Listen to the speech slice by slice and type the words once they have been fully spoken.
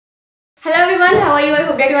everyone, how are you? I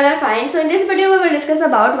hope that you all are fine. So in this video we will discuss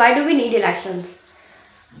about why do we need elections.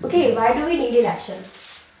 Okay, why do we need elections?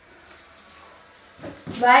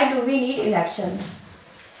 Why do we need elections?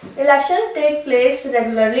 Elections take place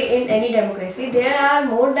regularly in any democracy. There are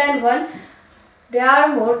more than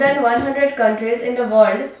 100 countries in the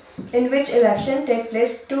world in which elections take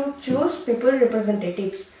place to choose people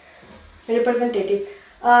representatives. Election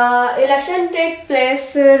take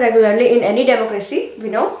place regularly in any democracy. We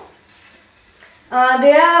know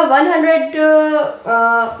there are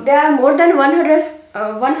more than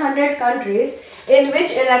 100 countries in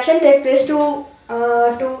which election take place to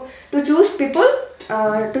choose people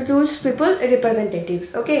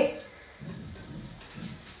representatives. Okay,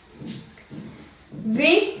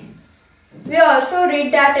 we also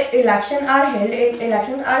read that elections are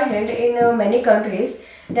held in many countries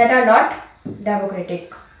that are not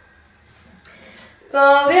democratic.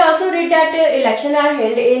 We also read that elections are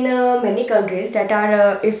held in many countries that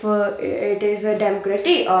are, if it is a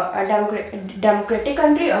democratic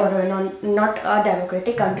country or not a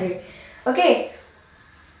democratic country. Okay.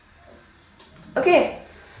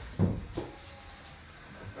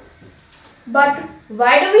 But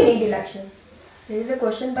why do we need election? There is a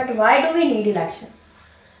question. But why do we need election?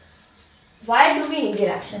 Why do we need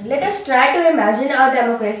election? Let us try to imagine a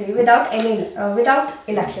democracy without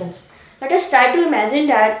elections. Let us try to imagine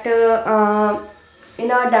that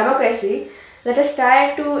in a democracy,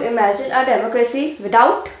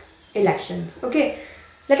 without elections. Okay,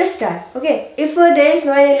 let us try. Okay, if there is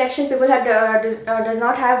no election, people does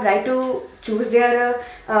not have right to choose their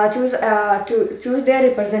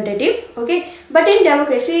representative. Okay, but in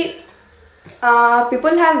democracy,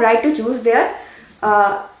 people have right to choose their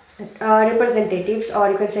representatives,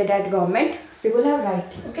 or you can say that government. People have right.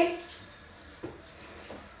 Okay.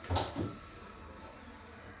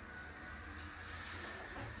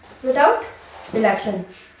 Without election,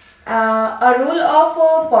 a rule of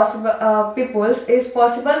peoples is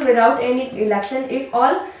possible without any election if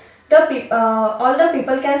all the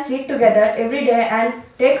people can sit together every day and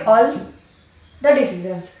take all the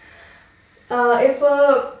decisions. If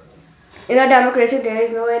in a democracy there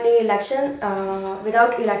is no any election,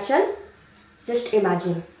 without election, just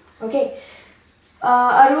imagine. Okay.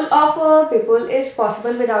 A rule of people is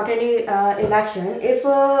possible without any election if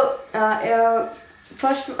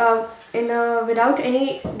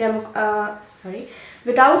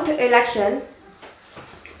without election,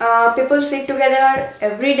 people sit together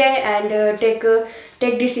every day and take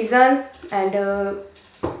decision, and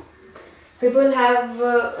people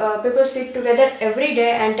sit together every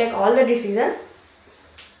day and take all the decision.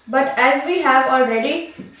 But as we have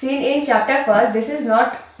already seen in chapter 1, this is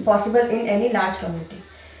not possible in any large community.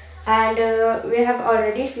 And we have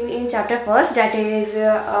already seen in chapter 1 that is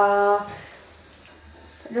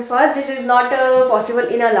this is not possible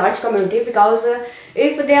in a large community, because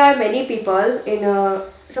if there are many people in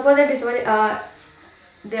suppose that this one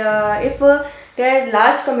if there is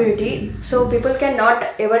large community, so people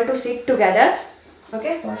cannot able to sit together.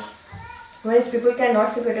 Okay, when people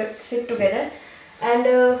cannot sit together, and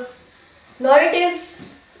nor is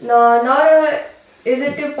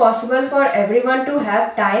it possible for everyone to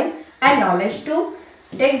have time and knowledge to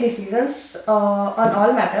take decisions on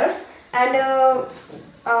all matters. And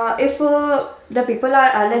if the people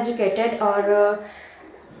are uneducated, or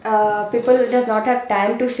people does not have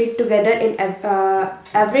time to sit together in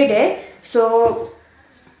every day, so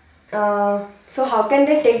how can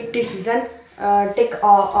they take decision, take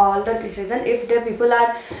all the decision if the people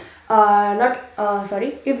are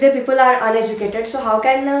if the people are uneducated? So how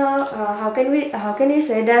can you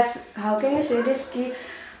say this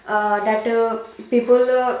that people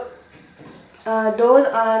those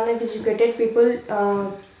uneducated people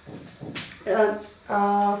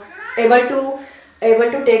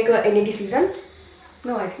able to take any decision?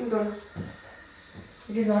 No, I think no.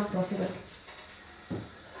 It is not possible.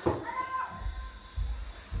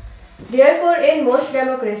 Therefore, in most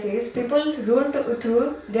democracies, people rule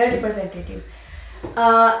through their representative.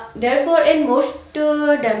 Therefore, in most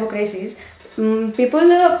democracies, people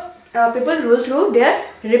rule through their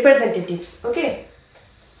representatives. Okay.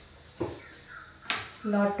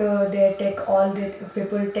 Not they take all the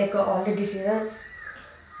people take all the decisions.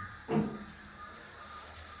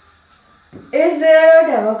 Is there a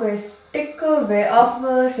democratic way of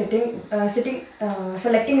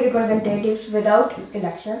selecting representatives without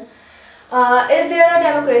election? Is there a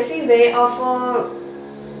democracy way of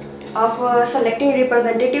selecting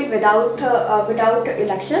representative without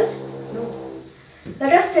elections? No.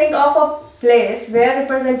 Let us think of a place where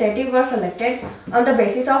representatives were selected on the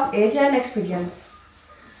basis of age and experience.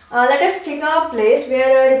 Let us take a place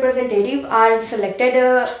where representatives are selected.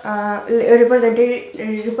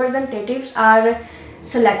 Representatives are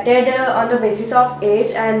selected on the basis of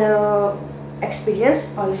age and experience.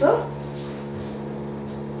 Also,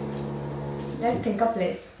 let's think a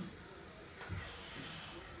place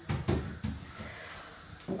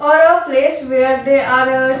or a place where they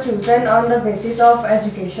are chosen on the basis of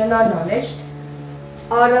education or knowledge,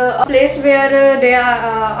 or a place where they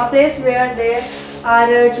are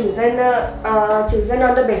chosen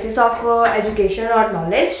on the basis of education or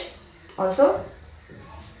knowledge. Also,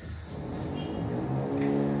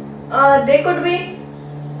 they could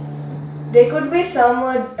be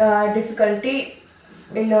some difficulty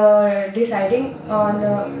in deciding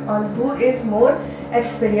on who is more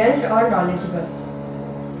experienced or knowledgeable.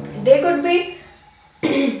 They could be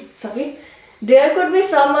sorry. There could be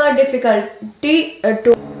some difficulty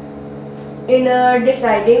to in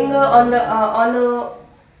deciding on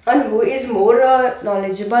who is more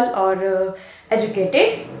knowledgeable or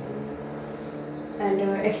educated and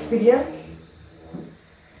experienced.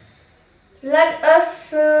 Let us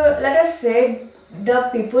say the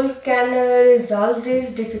people can resolve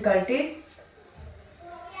these difficulties,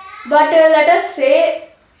 but let us say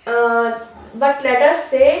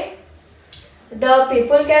the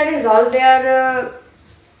people can resolve their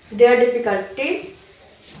difficulties.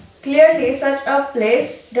 Clearly, such a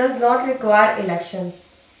place does not require election.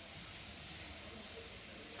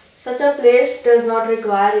 Such a place does not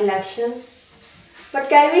require election. But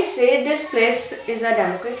can we say this place is a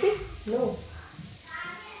democracy? No.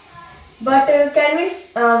 But can we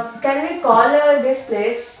call this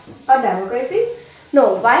place a democracy?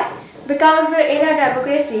 No. Why? Because in a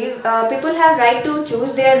democracy, people have right to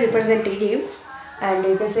choose their representative, and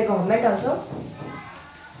you can say government also.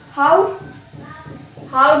 How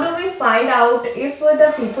do we find out if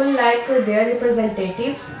the people like their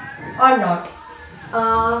representatives or not?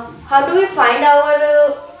 How do we find out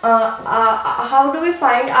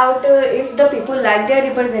if the people like their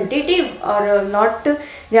representative or not?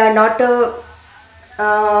 They are not.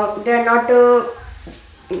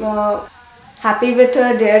 Happy with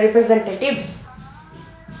their representatives.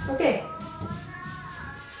 Okay.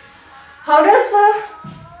 How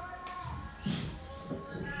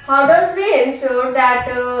does we ensure that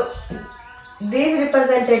these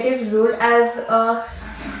representatives rule as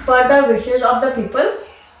per the wishes of the people?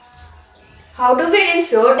 How do we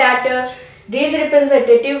ensure that these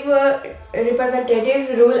representatives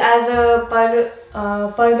rule as per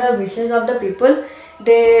the wishes of the people?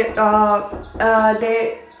 They are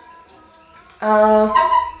the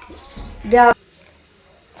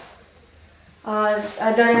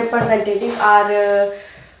representatives are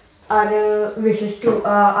wishes to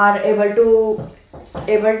are able to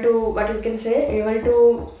what you can say able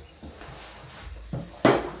to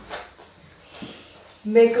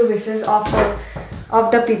make wishes of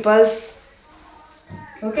the peoples.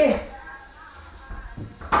 Okay.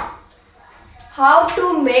 How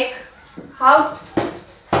to make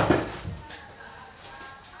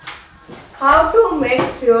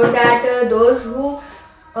sure that those who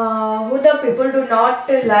the people do not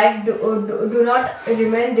like do not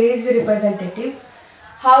remain these representatives?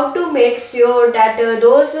 How to make sure that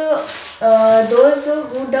those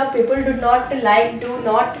who the people do not like do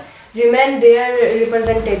not remain their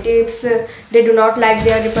representatives? They do not like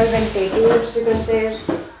their representatives, you can say.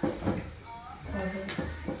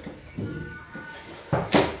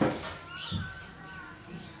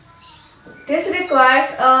 This requires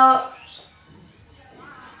a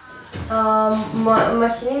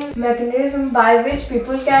mechanism by which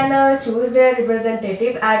people can choose their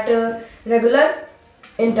representative at regular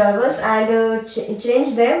intervals and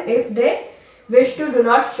change them if they wish to do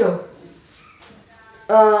not show.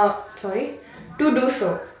 To do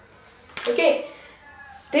so. Okay.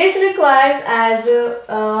 This requires as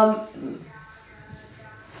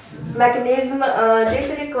mechanism.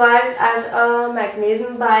 This requires as a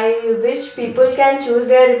mechanism by which people can choose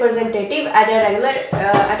their representative at a regular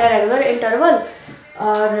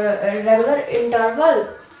interval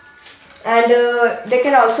and they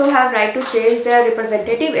can also have right to change their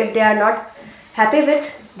representative if they are not happy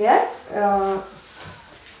with their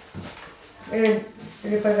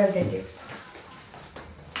representatives.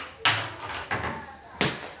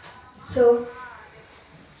 So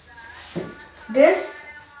this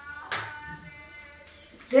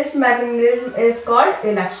mechanism is called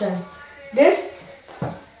election. This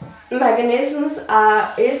mechanism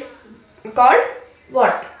is called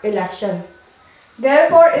what? Election.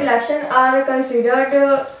 Therefore, elections are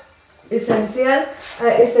considered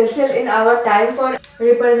essential in our time for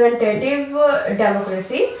representative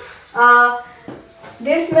democracy.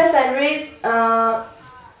 This machinery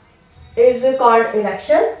is called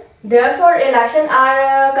election. Therefore, elections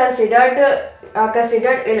are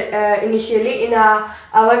considered initially in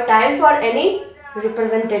our time for any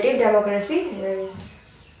representative democracy.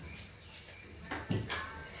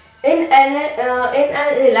 In an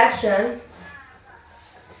election,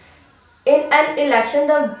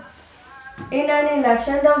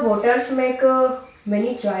 the voters make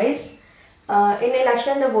many choice. In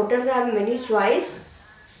election, the voters have many choice.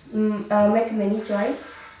 Make many choice.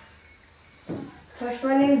 First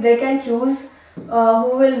one is they can choose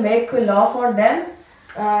who will make law for them.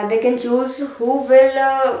 They can choose who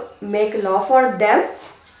will make law for them.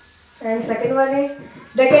 And second one is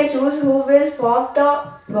they can choose who will form the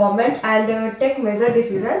government and take major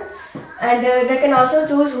decision. And they can also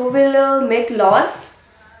choose who will make laws,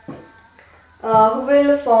 who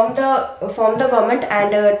will form the government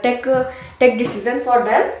and take decision for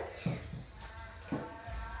them.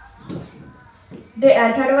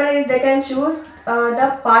 And third one is they can choose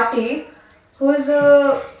the party whose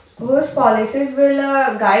policies will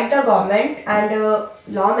guide the government and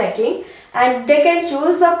law making, and they can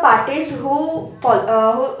choose the parties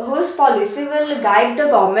whose policy will guide the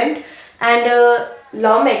government and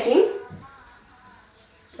law making.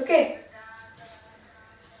 Okay.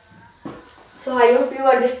 So I hope you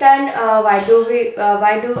understand why do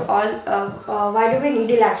we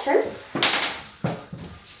need election.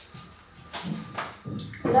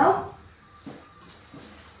 Now,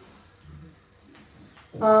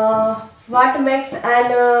 what makes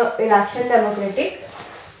an election democratic?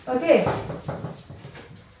 Okay.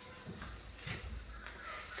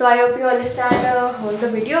 So I hope you understand whole the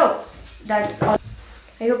video. That's all.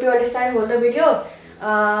 I hope you understand whole the video.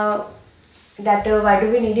 That why do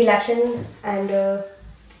we need election and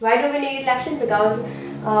why do we need election? Because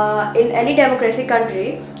in any democracy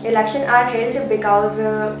country, elections are held because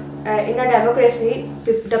in a democracy,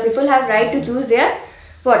 the people have right to choose their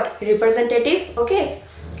representative. Okay,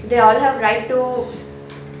 they all have right to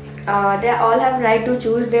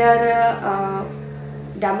choose their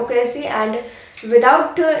democracy, and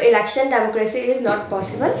without election, democracy is not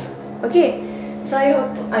possible. Okay, so I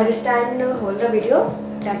hope you understand whole the video.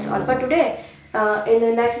 That's all for today. In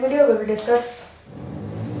the next video, we will discuss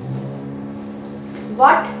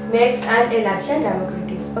what makes an election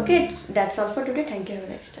democratic. Okay, that's all for today. Thank you. Have a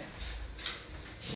nice time.